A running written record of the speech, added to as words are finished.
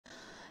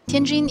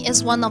Tianjin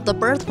is one of the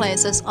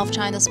birthplaces of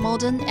China's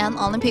modern and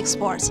Olympic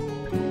sports.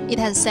 It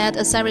has set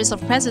a series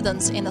of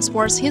precedents in the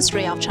sports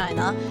history of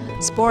China.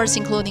 Sports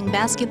including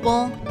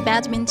basketball,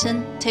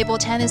 badminton, table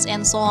tennis,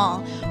 and so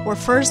on were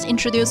first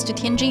introduced to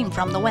Tianjin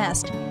from the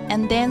West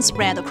and then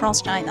spread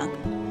across China.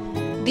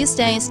 These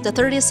days, the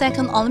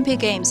 32nd Olympic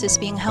Games is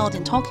being held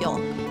in Tokyo,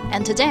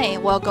 and today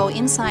we'll go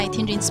inside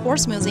Tianjin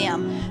Sports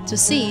Museum to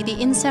see the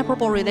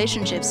inseparable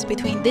relationships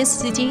between this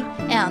city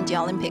and the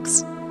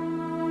Olympics.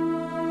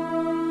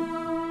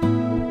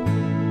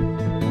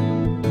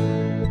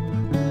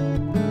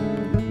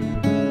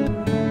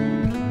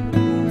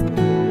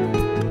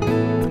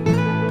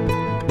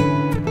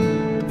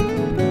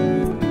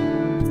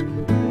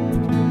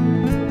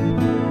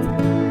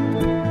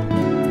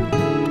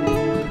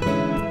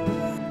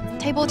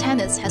 Table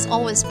tennis has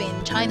always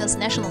been China's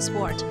national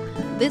sport.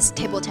 This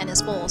table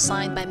tennis ball,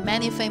 signed by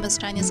many famous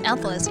Chinese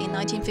athletes in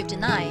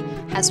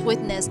 1959, has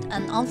witnessed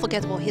an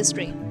unforgettable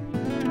history.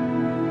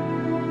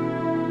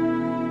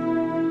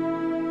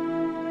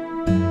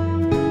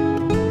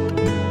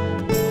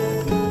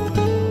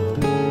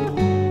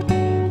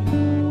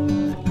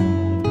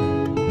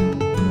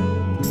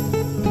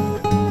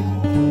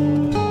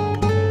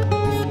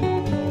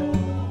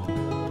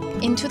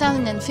 In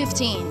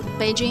 2015,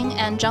 Beijing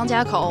and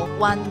Zhangjiakou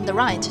won the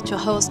right to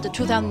host the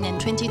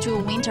 2022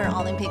 Winter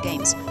Olympic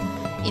Games.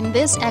 In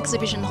this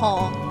exhibition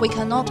hall, we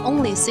can not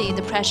only see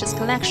the precious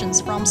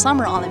collections from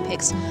Summer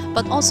Olympics,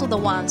 but also the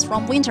ones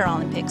from Winter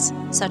Olympics,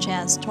 such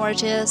as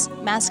torches,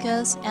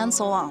 masks, and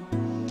so on.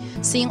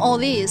 Seeing all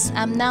these,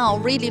 I'm now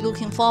really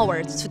looking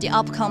forward to the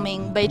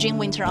upcoming Beijing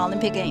Winter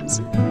Olympic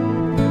Games.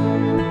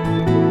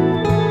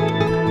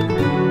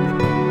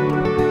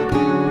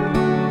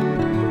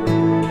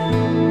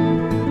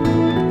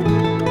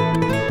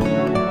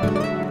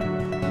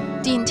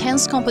 The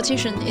intense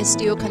competition is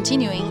still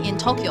continuing in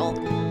Tokyo,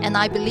 and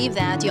I believe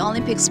that the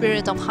Olympic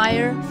spirit of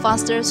higher,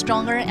 faster,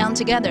 stronger, and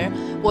together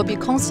will be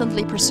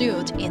constantly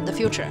pursued in the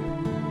future.